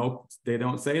them they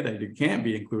don't say that it can't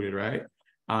be included, right?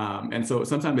 And so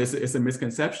sometimes it's a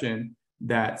misconception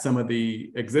that some of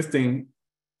the existing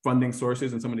funding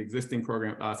sources and some of the existing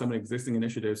existing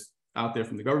initiatives out there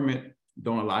from the government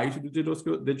don't allow you to do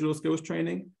digital skills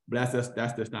training, but that's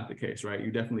just not the case, right?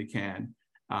 You definitely can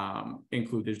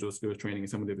include digital skills training in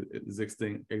some of the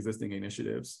existing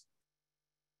initiatives.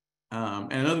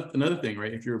 And another thing,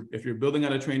 right? If you're building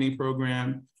out a training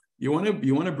program, you want to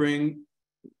bring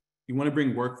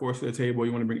workforce to the table.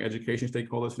 You want to bring education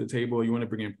stakeholders to the table. You want to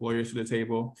bring employers to the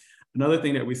table. Another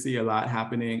thing that we see a lot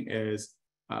happening is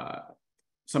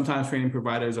sometimes training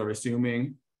providers are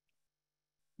assuming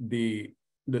the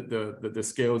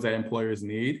skills that employers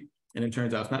need, and it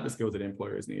turns out it's not the skills that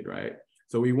employers need, right?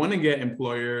 So we want to get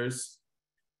employers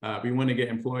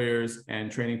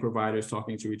and training providers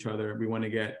talking to each other. We want to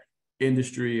get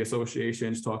industry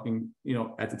associations talking,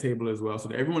 at the table as well, so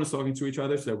that everyone is talking to each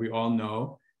other, so that we all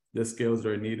know the skills that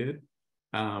are needed.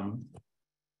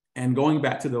 And going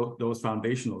back to those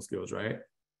foundational skills, right?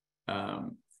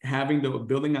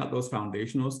 Building out those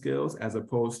foundational skills as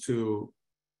opposed to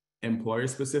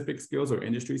employer-specific skills or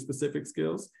industry-specific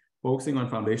skills, focusing on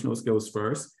foundational skills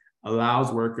first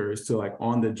allows workers to, like,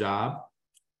 on the job.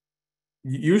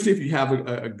 Usually if you have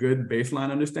a good baseline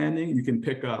understanding, you can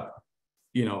pick up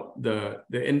the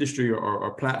industry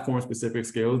or platform-specific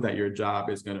skills that your job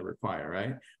is going to require,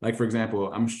 right? Like, for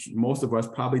example, most of us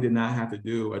probably did not have to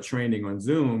do a training on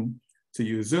Zoom to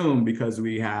use Zoom because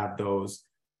we have those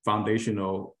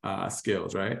foundational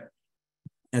skills, right?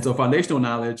 And so foundational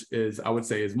knowledge I would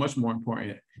say, is much more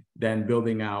important than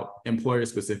building out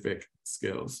employer-specific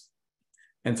skills.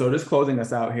 And so just closing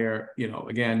us out here,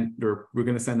 again, we're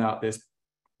going to send out this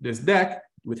deck,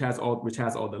 which has all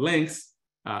the links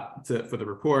for the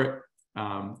report.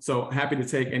 So happy to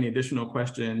take any additional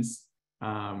questions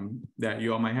that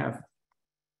you all might have.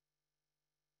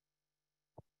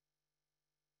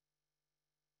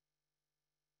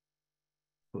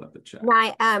 Pull up the chat.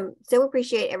 I so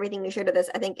appreciate everything you shared with us.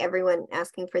 I think everyone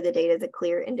asking for the data is a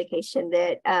clear indication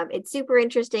that it's super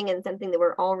interesting and something that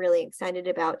we're all really excited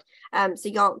about. So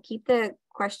y'all keep the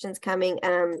questions coming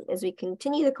as we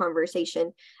continue the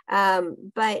conversation.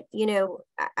 But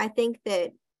I think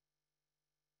that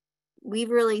we've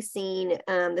really seen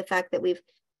the fact that we've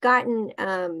gotten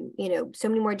so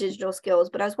many more digital skills.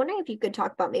 But I was wondering if you could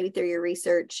talk about, maybe through your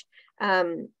research,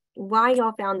 why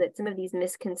y'all found that some of these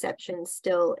misconceptions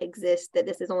still exist, that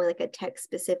this is only like a tech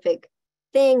specific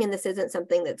thing and this isn't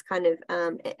something that's kind of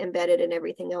embedded in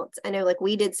everything else. I know, like,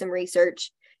 we did some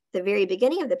research at the very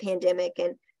beginning of the pandemic,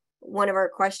 and one of our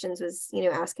questions was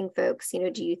asking folks,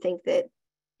 do you think that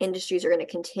industries are going to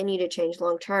continue to change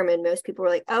long term? And most people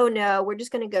were like, oh no, we're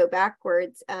just going to go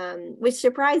backwards, which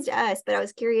surprised us. But I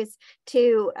was curious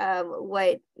too,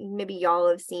 what maybe y'all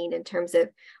have seen in terms of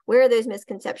where are those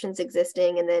misconceptions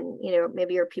existing, and then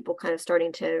maybe are people kind of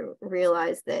starting to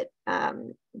realize that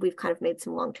we've kind of made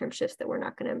some long-term shifts that we're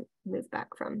not going to move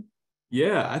back from.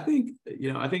 Yeah, I think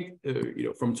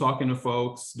from talking to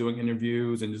folks, doing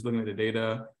interviews, and just looking at the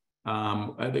data,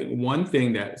 I think one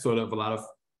thing that sort of a lot of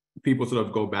people sort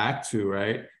of go back to,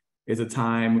 right, is a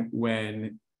time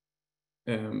when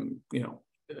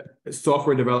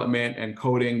software development and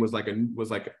coding was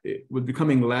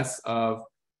becoming less of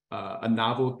a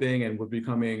novel thing and was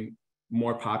becoming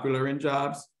more popular in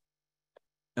jobs.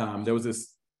 There was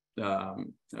this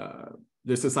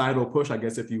societal push, I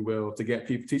guess, if you will, to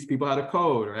teach people how to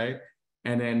code, right?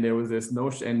 And then there was this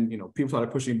notion, and people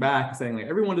started pushing back, saying like,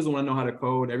 everyone doesn't want to know how to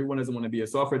code, everyone doesn't want to be a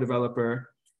software developer.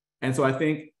 And so I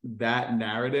think that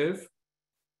narrative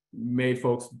made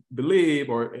folks believe,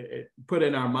 or put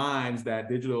in our minds, that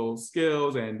digital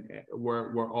skills and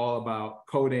were all about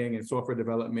coding and software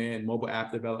development and mobile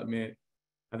app development.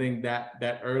 I think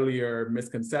that earlier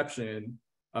misconception,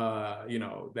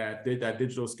 that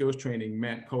digital skills training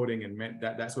meant coding and meant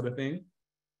that sort of thing.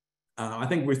 I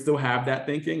think we still have that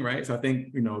thinking, right? So I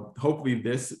think, hopefully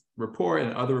this report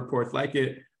and other reports like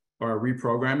it are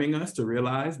reprogramming us to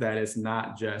realize that it's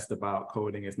not just about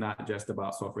coding. It's not just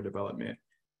about software development.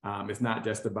 It's not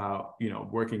just about,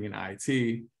 working in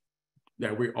IT,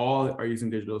 that we all are using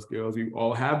digital skills. We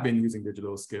all have been using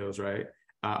digital skills, right?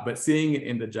 But seeing it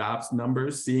in the jobs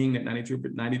numbers, seeing that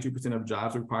 92% of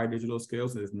jobs require digital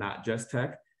skills, and it's not just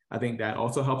tech, I think that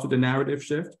also helps with the narrative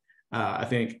shift. I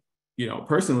think,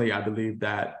 personally, I believe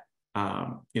that,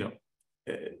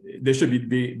 there should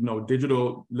be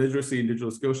digital literacy and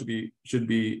digital skills should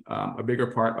be a bigger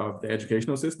part of the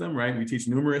educational system, right? We teach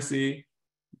numeracy,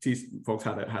 teach folks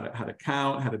how to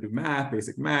count, how to do math,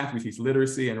 basic math. We teach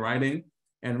literacy and writing,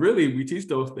 and really we teach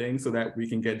those things so that we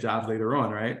can get jobs later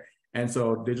on, right? And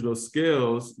so digital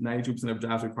skills, 92% of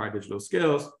jobs require digital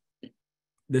skills.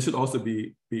 This should also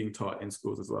be being taught in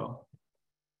schools as well.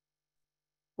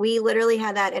 We literally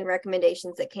had that in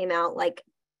recommendations that came out like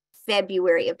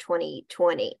February of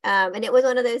 2020. And it was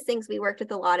one of those things, we worked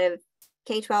with a lot of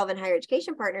K-12 and higher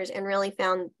education partners and really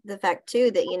found the fact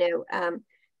too that,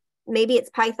 maybe it's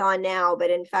Python now,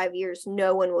 but in 5 years,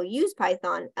 no one will use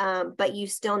Python. But you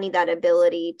still need that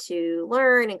ability to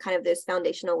learn and kind of those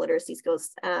foundational literacy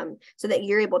skills, so that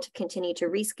you're able to continue to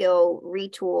reskill,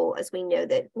 retool, as we know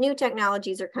that new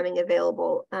technologies are coming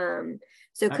available.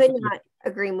 So could not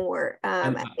agree more.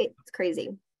 It's crazy.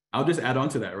 I'll just add on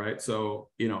to that, right? So,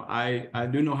 I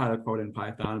do know how to code in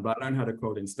Python, but I learned how to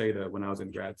code in Stata when I was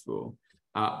in grad school.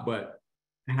 But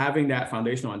having that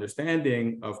foundational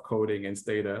understanding of coding in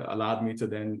Stata allowed me to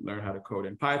then learn how to code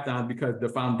in Python, because the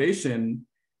foundation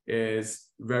is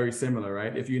very similar,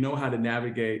 right? If you know how to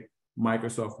navigate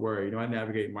Microsoft Word, you know how to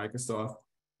navigate Microsoft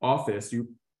Office, you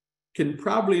can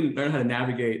probably learn how to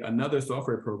navigate another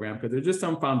software program, because there's just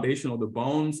some foundational, the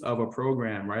bones of a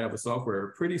program, right, of a software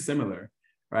are pretty similar,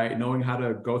 right? Knowing how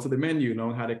to go to the menu,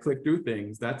 knowing how to click through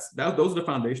things, those are the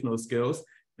foundational skills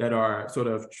that are sort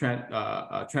of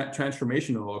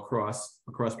transformational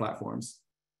across platforms.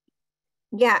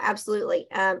 Yeah, absolutely.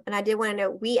 And I did want to know,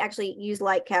 we actually use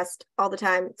Lightcast all the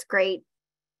time. It's great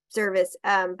service,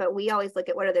 but we always look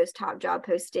at what are those top job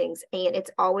postings, and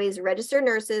it's always registered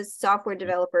nurses, software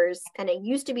developers, and it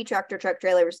used to be tractor truck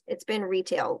trailers. It's been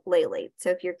retail lately.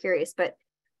 So if you're curious, but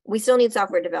we still need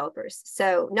software developers.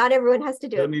 So not everyone has to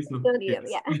do it. Still need them,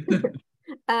 yeah.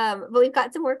 But we've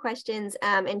got some more questions,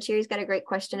 and Sherry's got a great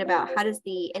question about how does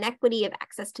the inequity of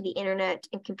access to the internet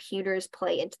and computers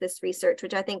play into this research,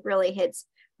 which I think really hits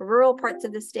rural parts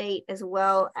of the state, as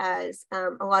well as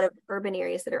a lot of urban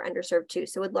areas that are underserved too.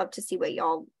 So would love to see what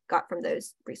y'all got from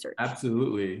those research.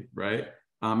 Absolutely, right.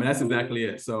 And that's exactly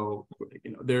it. So,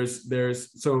 there's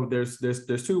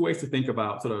two ways to think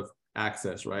about sort of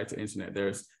access, right, to internet.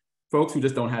 There's folks who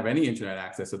just don't have any internet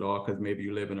access at all because maybe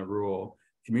you live in a rural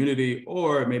community,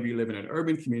 or maybe you live in an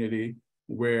urban community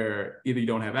where either you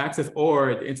don't have access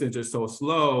or the internet is just so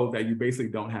slow that you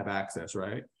basically don't have access,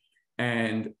 right?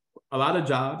 And a lot of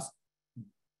jobs,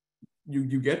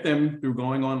 you get them through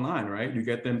going online, right? You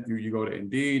get them through, you go to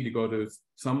Indeed, you go to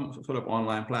some sort of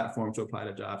online platform to apply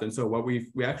to jobs. And so what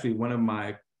we actually, one of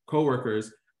my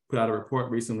coworkers put out a report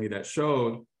recently that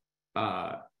showed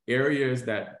areas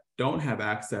that don't have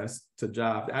access to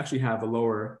jobs actually have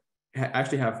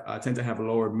tend to have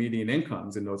lower median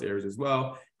incomes in those areas as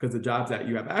well, because the jobs that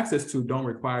you have access to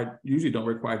usually don't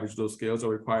require digital skills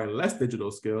or require less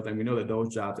digital skills. And we know that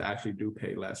those jobs actually do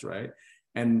pay less, right?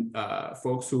 And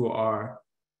folks who are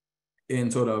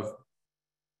in sort of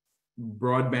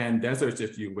broadband deserts,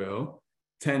 if you will,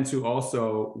 tend to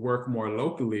also work more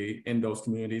locally in those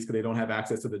communities because they don't have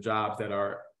access to the jobs that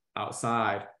are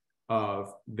outside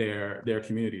of their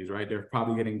communities, right? They're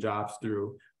probably getting jobs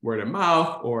through word of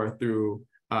mouth or through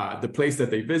the place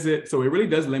that they visit. So it really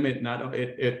does limit,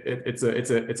 it's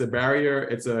a barrier,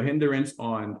 it's a hindrance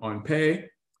on pay,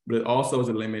 but it also is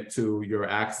a limit to your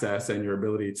access and your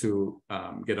ability to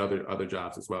get other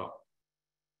jobs as well.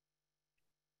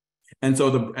 And so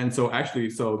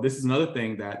this is another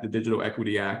thing that the Digital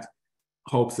Equity Act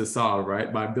hopes to solve,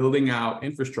 right? By building out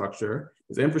infrastructure.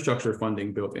 There's infrastructure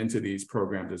funding built into these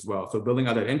programs as well. So building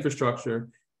out that infrastructure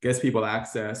gets people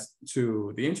access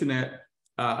to the internet,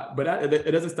 but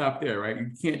it doesn't stop there, right?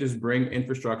 You can't just bring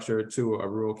infrastructure to a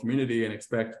rural community and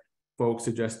expect folks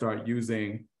to just start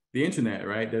using the internet,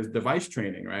 right? There's device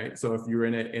training, right? So if you're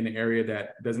in an area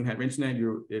that doesn't have internet,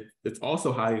 it's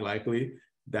also highly likely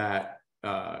that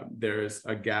there's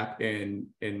a gap in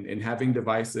having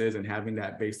devices and having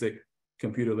that basic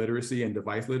computer literacy and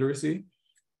device literacy.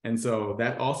 And so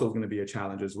that also is going to be a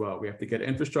challenge as well. We have to get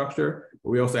infrastructure, but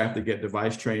we also have to get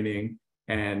device training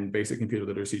and basic computer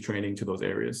literacy training to those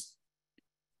areas.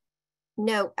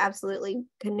 No, absolutely.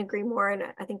 Couldn't agree more. And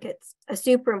I think it's a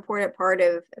super important part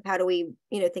of how do we,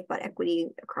 think about equity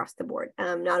across the board,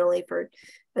 not only for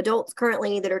adults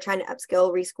currently that are trying to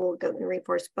upskill, reschool, go and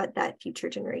reinforce, but that future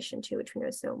generation too, which we know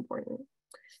is so important.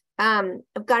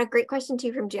 I've got a great question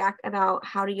too from Jack about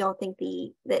how do y'all think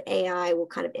that AI will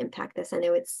kind of impact this? I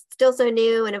know it's still so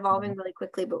new and evolving really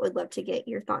quickly, but would love to get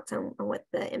your thoughts on what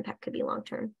the impact could be long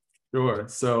term. Sure.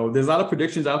 So there's a lot of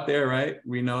predictions out there, right?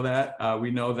 We know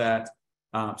that.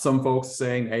 Some folks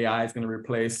saying AI is going to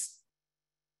replace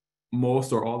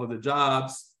most or all of the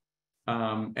jobs.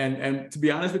 And to be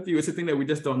honest with you, it's a thing that we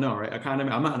just don't know, right?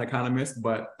 I'm not an economist,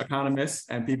 but economists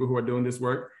and people who are doing this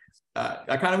work,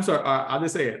 economists are, I'll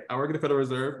just say it, I work at the Federal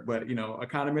Reserve, but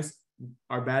economists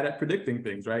are bad at predicting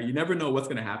things, right? You never know what's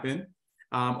going to happen.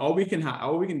 All we can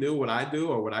do, what I do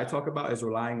or what I talk about, is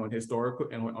relying on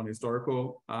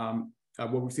historical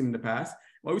what we've seen in the past.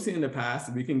 What we've seen in the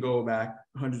past, we can go back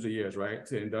hundreds of years, right,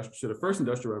 to the first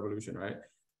industrial revolution, right?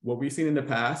 What we've seen in the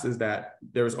past is that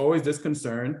there's always this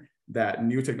concern that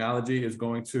new technology is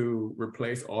going to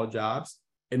replace all jobs.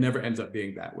 It never ends up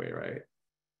being that way, right?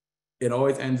 It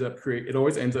always ends up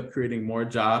creating more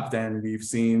jobs than we've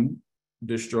seen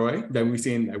destroy, that we've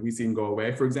seen go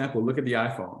away. For example, look at the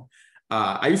iPhone.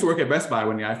 I used to work at Best Buy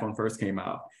when the iPhone first came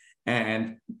out,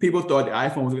 and people thought the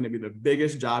iPhone was going to be the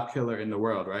biggest job killer in the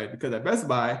world, right? Because at Best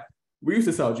Buy, we used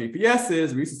to sell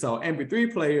GPSs, we used to sell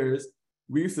MP3 players,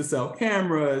 we used to sell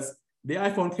cameras. The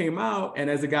iPhone came out, and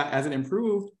as it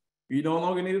improved, you no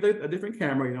longer needed a different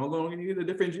camera, you no longer needed a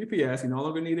different GPS, you no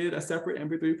longer needed a separate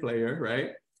MP3 player, right?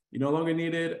 You no longer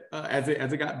needed, as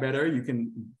it got better, you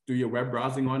can do your web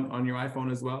browsing on your iPhone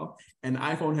as well. And the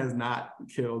iPhone has not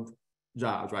killed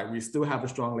jobs, right? We still have a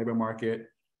strong labor market.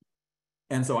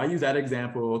 And so I use that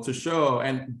example to show,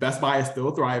 and Best Buy is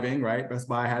still thriving, right? Best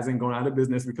Buy hasn't gone out of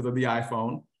business because of the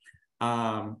iPhone.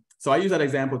 So I use that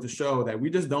example to show that we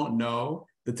just don't know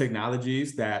the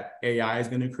technologies that AI is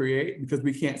going to create because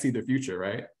we can't see the future,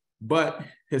 right? But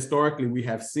historically, we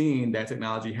have seen that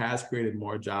technology has created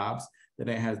more jobs than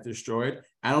it has destroyed.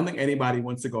 I don't think anybody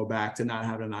wants to go back to not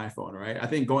having an iPhone, right? I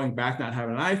think going back not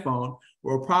having an iPhone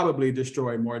will probably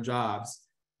destroy more jobs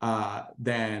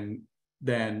than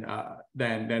not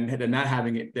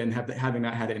having it, than having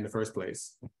not had it in the first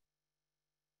place.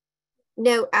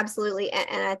 No, absolutely.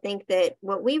 And I think that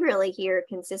what we really hear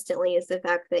consistently is the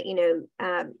fact that,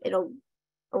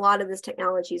 a lot of this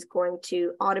technology is going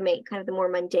to automate kind of the more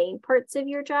mundane parts of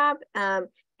your job. And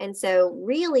And so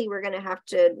really, we're going to have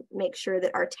to make sure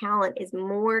that our talent is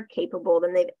more capable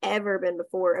than they've ever been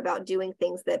before about doing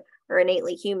things that are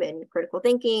innately human, critical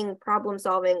thinking, problem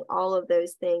solving, all of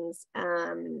those things.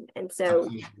 And so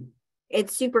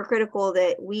it's super critical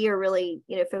that we are really,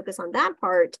 focus on that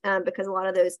part, because a lot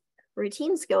of those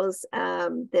routine skills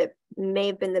that may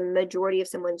have been the majority of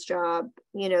someone's job,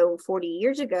 40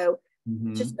 years ago,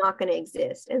 just not going to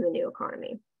exist in the new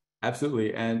economy.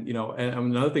 Absolutely. And, and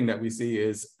another thing that we see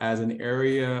is as an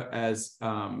area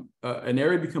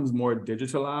becomes more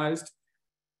digitalized,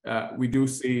 we do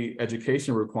see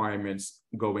education requirements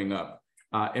going up.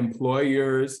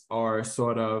 Employers are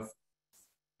sort of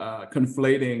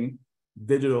conflating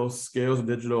digital skills,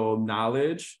 digital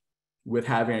knowledge with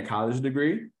having a college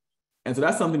degree. And so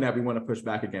that's something that we want to push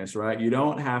back against, right? You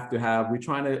don't have to have, we're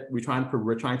trying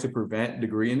to prevent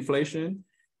degree inflation.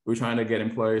 We're trying to get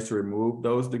employers to remove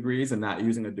those degrees and not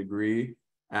using a degree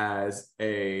as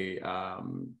an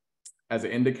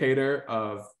indicator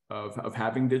of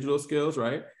having digital skills,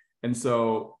 right? And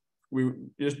so we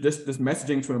just this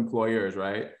messaging to employers,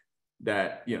 right?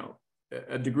 That,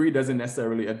 a degree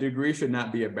should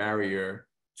not be a barrier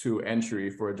to entry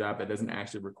for a job that doesn't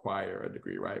actually require a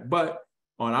degree, right? But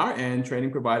on our end, training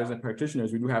providers and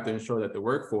practitioners, we do have to ensure that the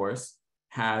workforce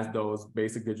has those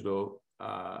basic digital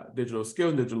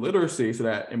skills, digital literacy, so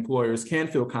that employers can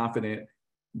feel confident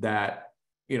that,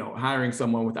 hiring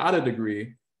someone without a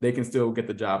degree, they can still get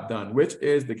the job done, which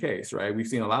is the case, right? We've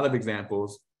seen a lot of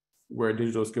examples where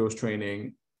digital skills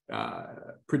training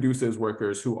produces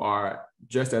workers who are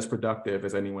just as productive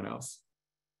as anyone else.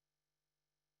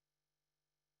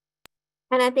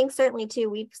 And I think certainly too,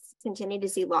 we've continued to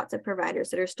see lots of providers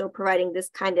that are still providing this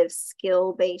kind of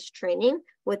skill-based training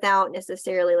without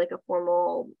necessarily like a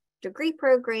formal degree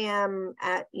program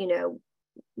at,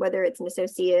 whether it's an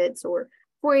associate's or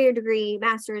four-year degree,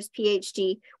 master's,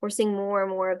 PhD. We're seeing more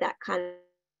and more of that kind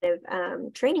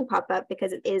of training pop up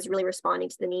because it is really responding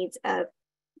to the needs of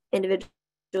individuals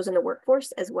in the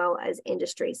workforce as well as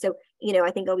industry. So,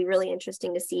 I think it'll be really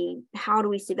interesting to see how do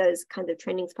we see those kinds of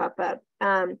trainings pop up.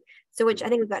 So which I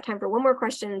think we've got time for one more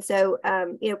question. So,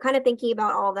 kind of thinking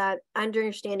about all that,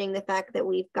 understanding the fact that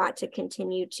we've got to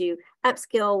continue to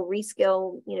upskill,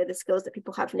 reskill, the skills that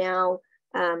people have now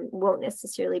won't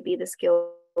necessarily be the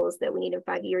skills that we need in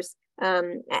 5 years.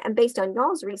 And based on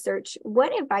y'all's research,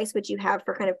 what advice would you have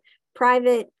for kind of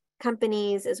private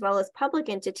companies as well as public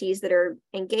entities that are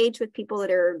engaged with people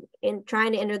that are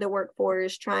trying to enter the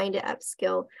workforce, trying to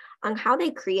upskill, on how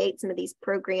they create some of these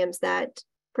programs that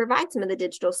provide some of the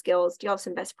digital skills? Do you have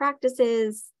some best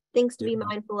practices, things to be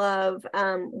mindful of?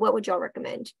 What would y'all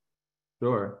recommend?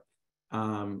 Sure.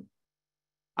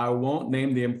 I won't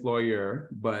name the employer,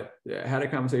 but I had a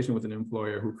conversation with an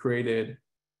employer who created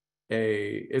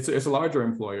it's a larger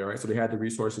employer, right? So they had the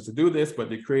resources to do this, but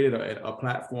they created a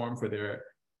platform for their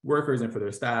workers and for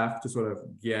their staff to sort of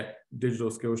get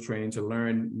digital skills training, to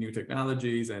learn new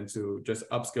technologies and to just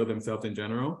upskill themselves in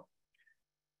general.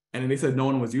 And then they said no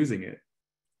one was using it.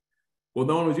 Well,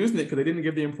 no one was using it because they didn't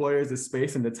give the employers the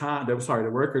space and the time, the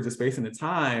workers the space and the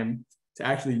time to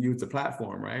actually use the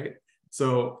platform, right?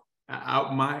 So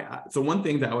one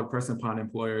thing that I would press upon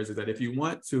employers is that if you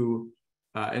want to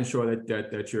ensure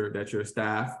that your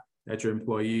staff, that your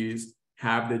employees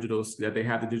that they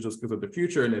have the digital skills of the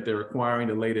future and that they're acquiring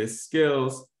the latest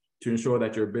skills to ensure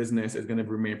that your business is going to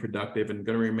remain productive and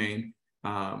going to remain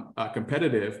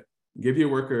competitive, give your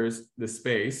workers the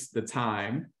space, the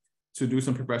time to do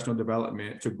some professional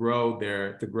development, to grow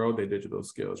their digital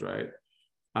skills, right?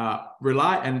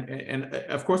 Rely and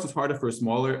of course it's harder for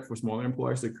smaller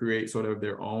employers to create sort of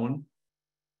their own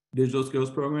digital skills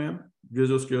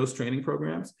training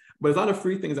programs, but there's a lot of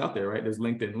free things out there, right? There's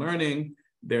LinkedIn Learning,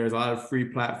 there's a lot of free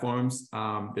platforms,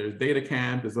 there's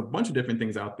DataCamp, there's a bunch of different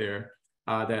things out there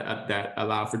that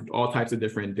allow for all types of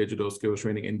different digital skills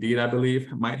training. Indeed, I believe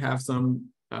might have some,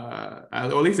 or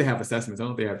at least they have assessments. I don't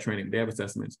know if they have training, they have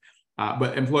assessments.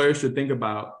 But employers should think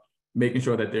about making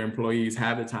sure that their employees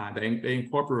have the time, they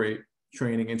incorporate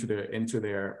training into their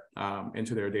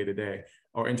day-to-day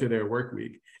or into their work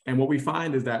week. And what we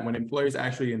find is that when employers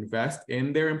actually invest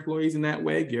in their employees in that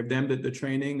way, give them the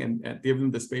training and give them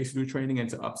the space to do training and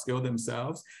to upskill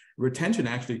themselves, retention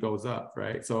actually goes up,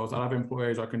 right? So a lot of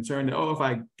employers are concerned that, if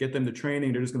I get them the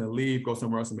training, they're just going to leave, go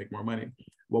somewhere else and make more money.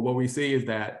 Well, what we see is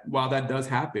that while that does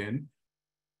happen,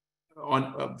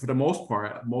 for the most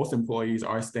part, most employees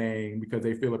are staying because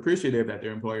they feel appreciative that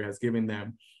their employer has given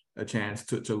them a chance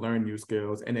to learn new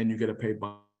skills, and then you get a paid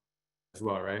bonus as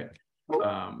well, right?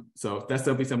 So that's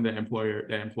definitely something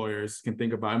that employers can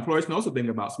think about. Employers can also think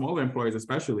about, smaller employers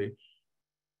especially,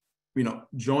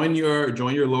 join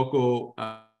your local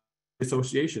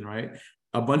association, right?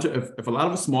 If a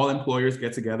lot of small employers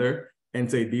get together and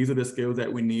say, these are the skills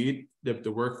that we need, the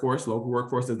local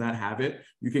workforce does not have it,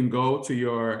 you can go to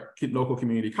your local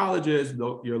community colleges,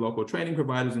 your local training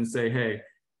providers and say, hey,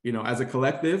 as a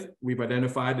collective, we've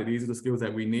identified that these are the skills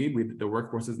that we need. The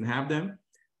workforce doesn't have them.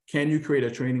 Can you create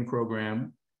a training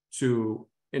program to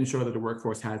ensure that the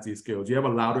workforce has these skills?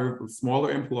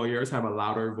 Smaller employers have a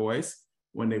louder voice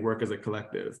when they work as a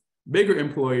collective. Bigger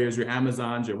employers, your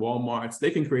Amazons, your Walmarts,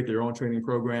 they can create their own training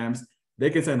programs. They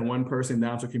can send one person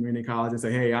down to community college and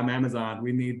say, hey, I'm Amazon,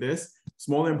 we need this.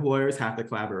 Small employers have to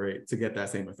collaborate to get that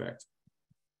same effect.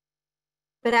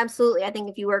 But absolutely, I think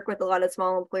if you work with a lot of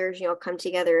small employers, come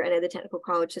together. I know the technical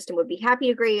college system would be happy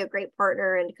to agree, a great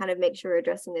partner, and kind of make sure we're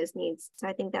addressing those needs. So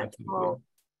I think that's all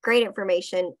great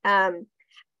information.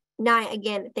 Nye,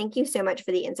 again, thank you so much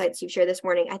for the insights you've shared this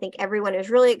morning. I think everyone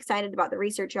is really excited about the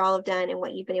research y'all have done and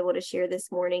what you've been able to share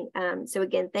this morning. So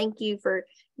again, thank you for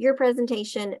your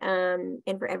presentation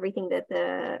and for everything that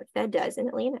the Fed does in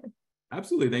Atlanta.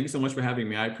 Absolutely. Thank you so much for having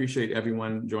me. I appreciate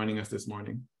everyone joining us this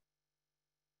morning.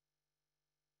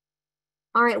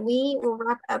 All right, we will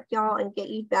wrap up, y'all, and get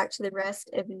you back to the rest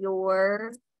of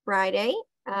your Friday.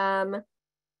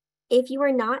 If you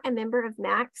are not a member of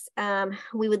Max,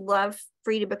 we would love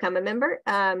for you to become a member.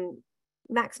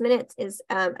 Max Minutes is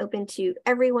open to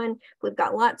everyone. We've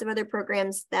got lots of other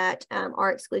programs that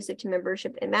are exclusive to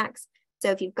membership in Max.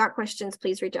 So if you've got questions,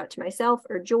 please reach out to myself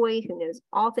or Joy, who knows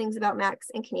all things about Max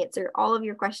and can answer all of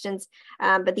your questions.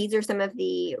 But these are some of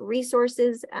the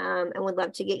resources and would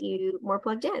love to get you more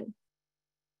plugged in.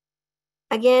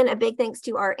 Again, a big thanks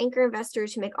to our anchor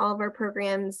investors who make all of our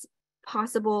programs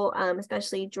possible,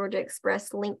 especially Georgia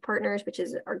Express Link Partners, which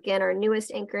is, again, our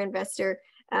newest anchor investor.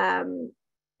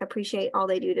 Appreciate all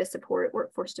they do to support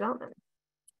workforce development.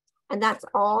 And that's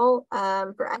all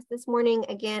for us this morning.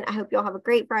 Again, I hope you all have a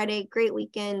great Friday, great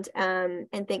weekend. And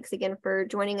thanks again for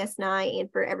joining us, Nye, and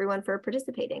for everyone for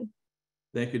participating.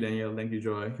 Thank you, Danielle. Thank you,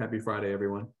 Joy. Happy Friday,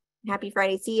 everyone. Happy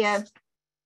Friday. See ya.